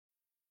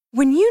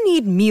When you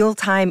need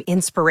mealtime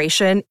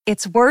inspiration,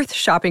 it's worth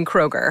shopping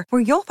Kroger,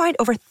 where you'll find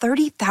over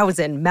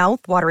 30,000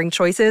 mouth-watering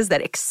choices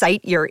that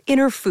excite your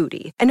inner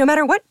foodie. And no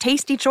matter what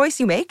tasty choice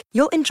you make,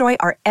 you'll enjoy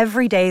our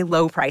everyday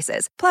low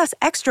prices, plus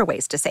extra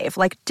ways to save,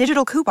 like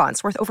digital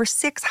coupons worth over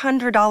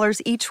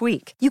 $600 each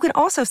week. You can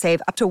also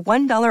save up to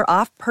 $1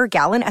 off per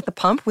gallon at the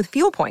pump with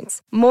fuel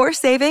points. More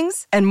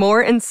savings and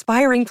more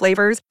inspiring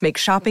flavors make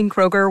shopping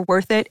Kroger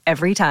worth it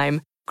every time.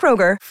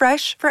 Kroger,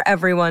 fresh for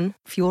everyone.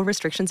 Fuel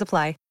restrictions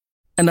apply.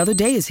 Another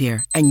day is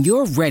here, and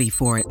you're ready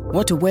for it.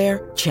 What to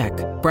wear? Check.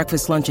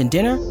 Breakfast, lunch, and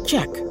dinner?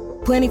 Check.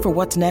 Planning for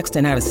what's next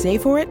and how to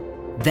save for it?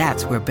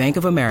 That's where Bank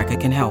of America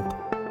can help.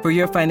 For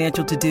your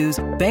financial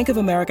to-dos, Bank of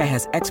America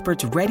has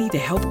experts ready to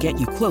help get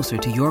you closer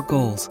to your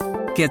goals.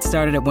 Get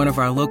started at one of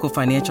our local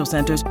financial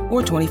centers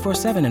or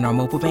 24/7 in our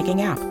mobile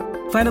banking app.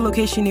 Find a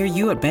location near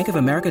you at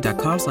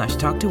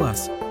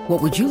bankofamerica.com/talktous. What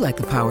would you like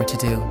the power to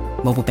do?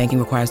 Mobile banking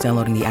requires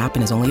downloading the app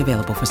and is only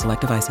available for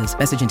select devices.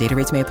 Message and data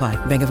rates may apply.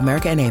 Bank of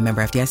America N.A.,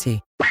 member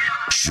FDIC.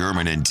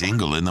 Sherman and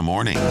Tingle in the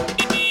morning.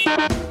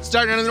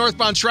 Starting on the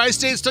northbound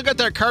tri-state, still got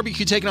that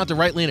barbecue taking out the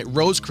right lane at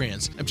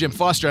Rosecrans. I'm Jim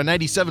Foster on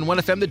 97.1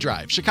 FM The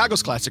Drive,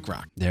 Chicago's classic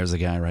rock. There's the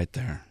guy right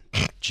there,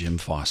 Jim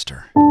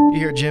Foster. You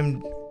hear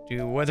Jim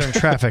do weather and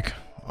traffic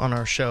on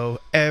our show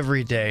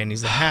every day, and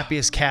he's the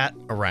happiest cat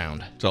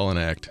around. It's all an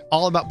act.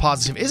 All about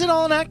positive. Is it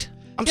all an act?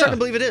 I'm starting to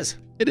believe it is.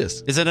 It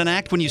is. Is it an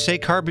act when you say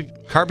barbecue?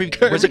 Every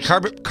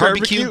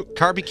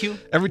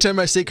time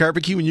I say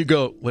barbecue and you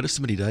go, what if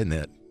somebody died in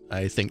that?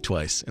 I think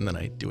twice, and then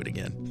I do it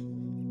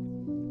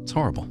again. It's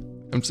horrible.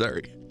 I'm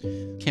sorry.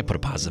 Can't put a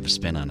positive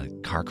spin on a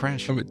car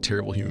crash. I'm a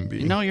terrible human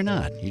being. No, you're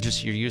not.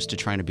 You're used to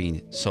trying to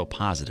be so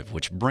positive,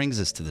 which brings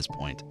us to this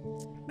point.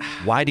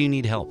 Why do you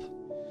need help?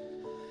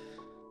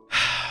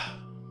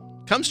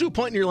 Comes to a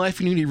point in your life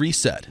when you need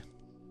reset.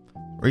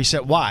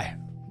 Reset why?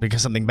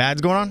 Because something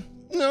bad's going on?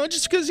 No,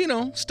 just because,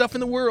 stuff in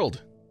the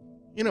world.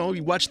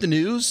 You watch the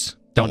news.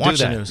 Don't watch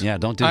do the that. news. Yeah,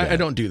 don't do that. I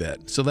don't do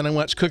that. So then I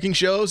watch cooking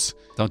shows.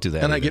 Don't do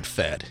that. And either. I get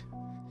fed.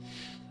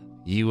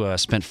 You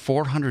spent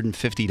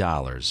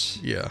 $450.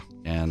 Yeah.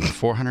 And the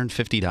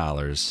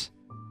 $450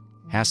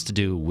 has to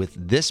do with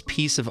this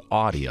piece of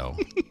audio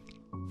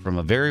from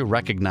a very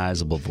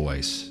recognizable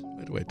voice.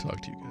 Why do I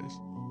talk to you guys?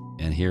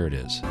 And here it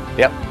is.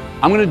 Yep.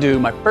 I'm going to do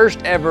my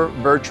first ever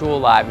virtual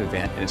live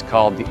event, and it's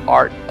called The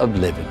Art of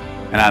Living.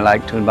 And I'd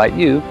like to invite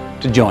you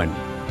to join me.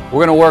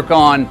 We're going to work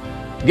on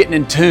getting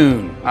in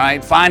tune, all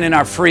right? Finding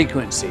our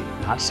frequency,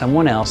 not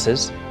someone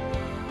else's,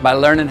 by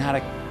learning how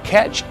to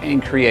catch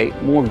and create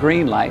more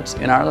green lights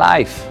in our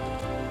life.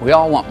 We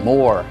all want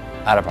more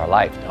out of our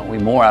life, don't we?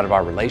 More out of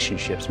our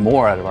relationships,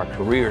 more out of our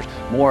careers,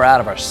 more out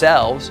of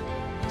ourselves.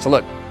 So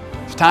look,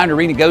 it's time to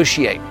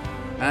renegotiate,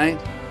 all right?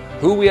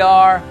 Who we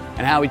are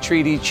and how we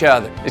treat each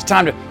other. It's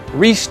time to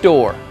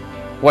restore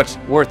what's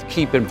worth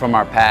keeping from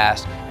our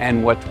past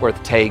and what's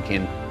worth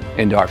taking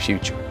into our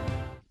future.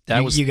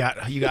 You got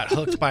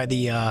hooked by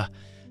the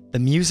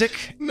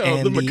music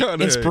and the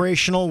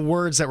inspirational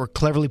words that were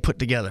cleverly put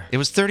together. It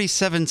was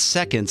 37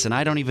 seconds, and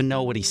I don't even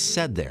know what he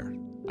said there.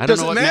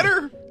 Does it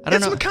matter? I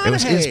don't know. It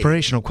was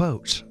inspirational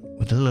quotes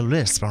with a little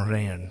lisp on the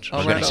end.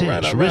 All right.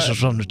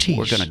 On the teeth.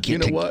 We're gonna get. You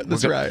know what?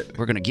 That's right.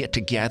 We're gonna get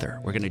together.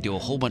 We're gonna do a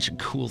whole bunch of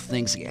cool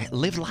things.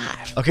 Live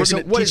life. Okay, so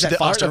what is that,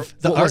 Foster?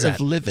 The art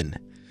of living.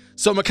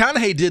 So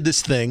McConaughey did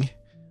this thing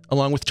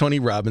along with Tony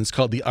Robbins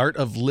called the Art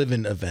of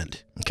Living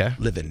event. Okay.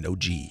 Living, no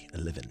G,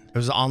 living. It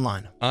was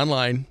online.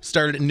 Online.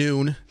 Started at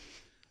noon.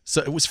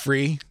 So it was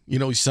free.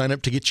 You sign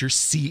up to get your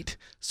seat.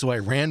 So I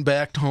ran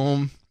back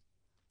home,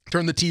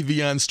 turned the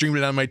TV on, streamed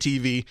it on my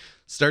TV.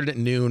 Started at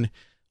noon,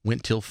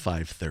 went till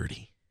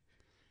 5:30.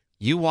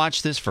 You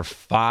watched this for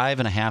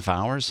 5.5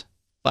 hours?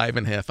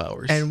 5.5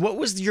 hours. And what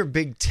was your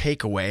big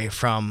takeaway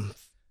from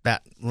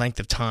that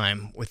length of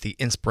time with the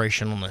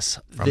inspirationalness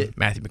from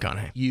Matthew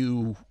McConaughey?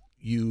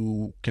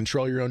 You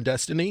control your own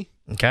destiny.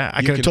 Okay,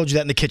 I could have told you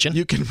that in the kitchen.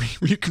 You can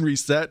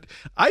reset.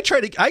 I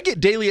get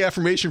daily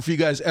affirmation for you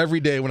guys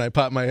every day when I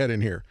pop my head in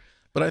here.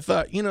 But I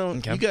thought, you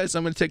guys,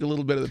 I'm going to take a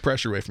little bit of the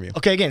pressure away from you.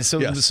 Okay, again, so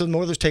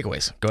more of those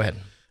takeaways. Go ahead.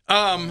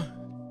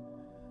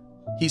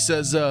 He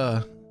says,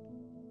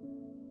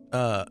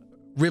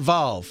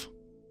 revolve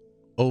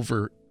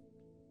over.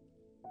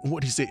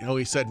 What did he say? Oh,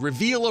 he said,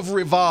 reveal of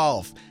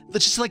revolve.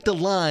 That's just like the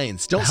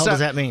lines. What the hell does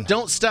that mean?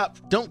 Don't stop.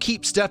 Don't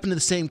keep stepping to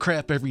the same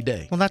crap every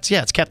day. Well,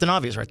 it's Captain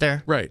Obvious right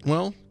there. Right.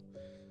 Well,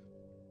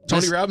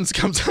 Tony Robbins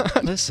comes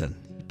on. Listen,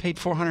 you paid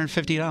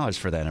 $450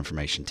 for that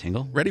information,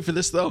 Tingle. Ready for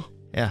this, though?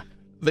 Yeah.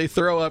 They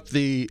throw up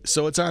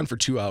so it's on for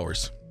 2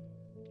 hours.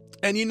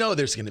 And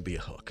there's going to be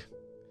a hook.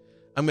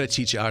 I'm going to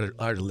teach you art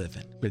of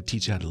living. I'm going to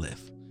teach you how to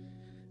live.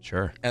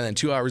 Sure. And then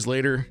 2 hours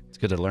later, it's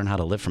good to learn how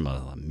to live from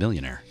a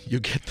millionaire. You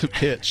get the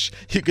pitch.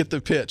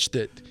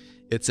 That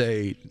it's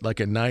a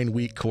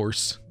 9-week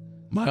course,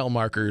 mile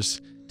markers,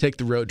 take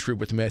the road trip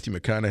with Matthew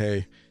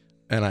McConaughey,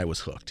 and I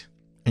was hooked.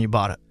 And you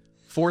bought it.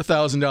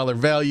 $4,000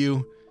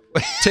 value.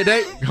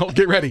 Today,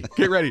 get ready.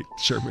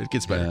 Sure, it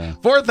gets better. Yeah.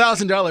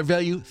 $4,000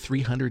 value,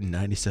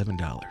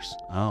 $397.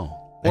 Oh.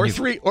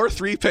 Or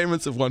three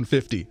payments of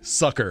 $150.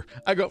 Sucker.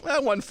 I go,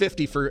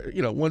 $150 for,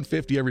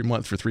 $150 every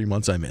month for 3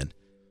 months I'm in.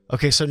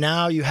 Okay, so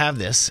now you have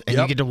this, and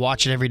you get to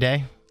watch it every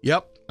day?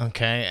 Yep.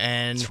 Okay,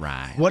 and that's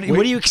right. What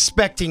are you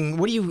expecting?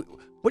 What are you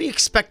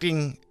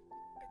expecting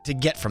to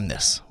get from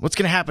this? What's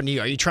going to happen to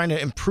you? Are you trying to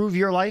improve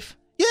your life?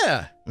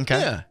 Yeah. Okay.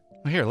 Yeah.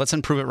 Well, here, let's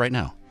improve it right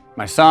now.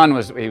 My son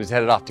was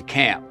headed off to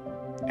camp,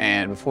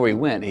 and before he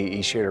went,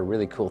 he shared a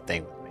really cool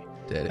thing with me.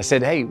 Did he? I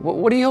said, hey,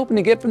 what are you hoping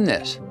to get from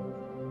this?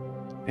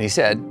 And he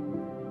said,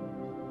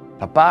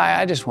 Papa,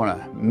 I just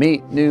want to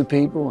meet new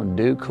people and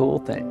do cool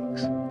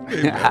things.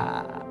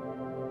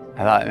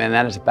 I thought, man,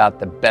 that is about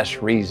the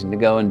best reason to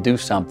go and do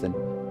something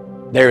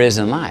there is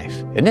in life,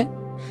 isn't it?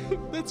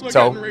 That's what I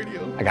got on the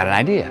radio. I got an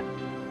idea.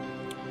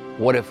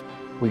 What if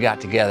we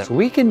got together so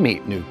we can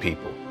meet new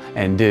people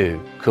and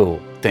do cool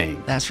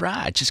things? That's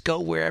right. Just go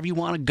wherever you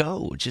want to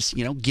go. Just,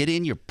 get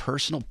in your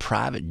personal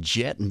private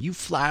jet and you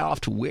fly off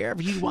to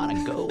wherever you want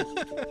to go.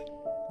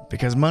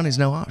 Because money's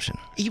no option.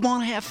 You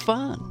want to have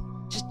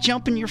fun. Just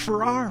jump in your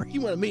Ferrari.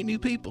 You want to meet new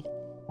people.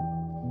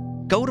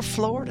 Go to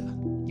Florida.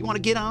 You want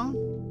to get on?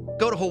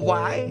 Go to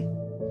Hawaii.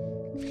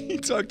 He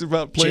talked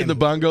about playing the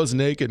bongos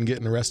naked and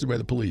getting arrested by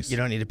the police. You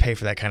don't need to pay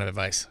for that kind of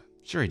advice.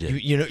 Sure he did.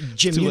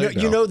 Jim,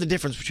 you know the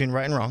difference between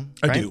right and wrong,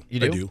 right? I do. You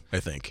do? I do, I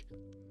think.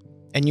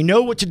 And you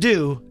know what to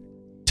do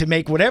to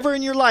make whatever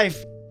in your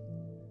life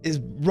is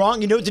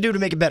wrong. You know what to do to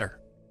make it better.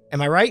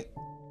 Am I right?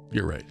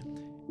 You're right.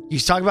 You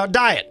talk about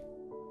diet.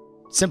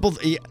 Simple.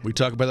 We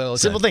talk about that all the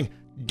simple time. Thing.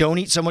 Don't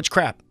eat so much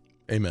crap.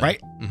 Amen.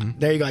 Right? Mm-hmm.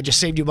 There you go. I just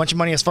saved you a bunch of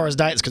money as far as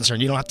diet's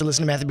concerned. You don't have to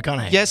listen to Matthew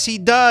McConaughey. Yes, he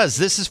does.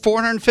 This is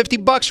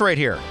 $450 right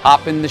here.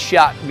 Hop in the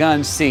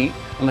shotgun seat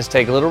and let's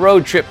take a little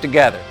road trip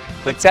together.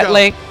 Click that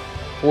link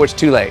before it's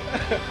too late.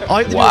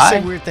 All you have to do is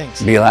say weird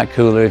things. Be a lot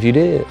cooler if you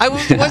did.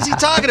 What's he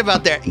talking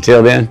about there?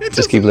 Until then,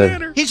 just keep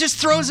living. He just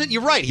throws it.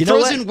 You're right. He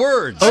throws in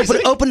words.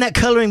 Open that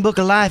coloring book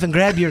of life and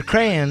grab your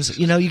crayons.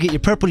 You get your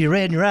purple, your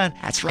red, and your red.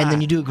 That's right. And then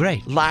you do it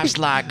great. Life's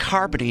like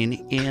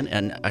carpeting in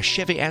a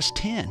Chevy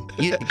S10.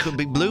 It could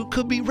be blue,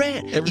 could be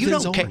red.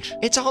 Everything's orange.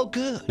 It's all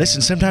good.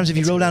 Listen, sometimes if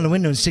you roll down the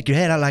window and stick your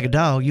head out like a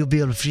dog, you'll be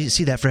able to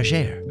see that fresh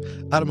air.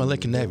 Out of my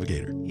Lincoln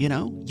Navigator.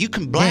 You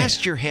can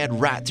blast your head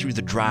right through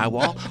the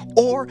drywall,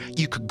 or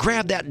you could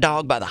grab that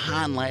dog by the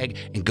hind leg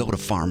and go to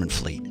Farm and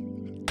Fleet.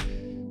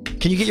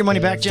 Can you get your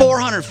money back, Jim?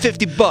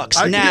 $450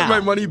 I now. can get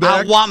my money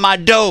back. I want my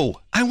dough.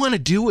 I want to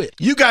do it.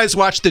 You guys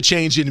watch the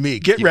change in me.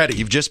 Get ready.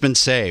 You've just been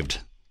saved.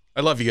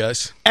 I love you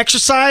guys.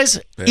 Exercise,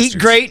 eat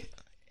great,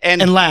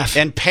 and laugh.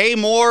 And pay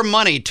more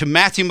money to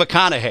Matthew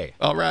McConaughey.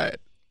 All right.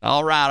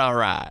 All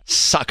right.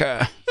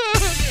 Sucker.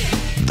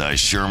 The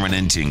Sherman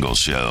and Tingle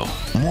Show.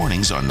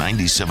 Mornings on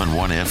 97.1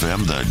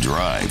 FM The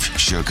Drive,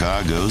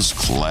 Chicago's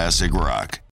classic rock.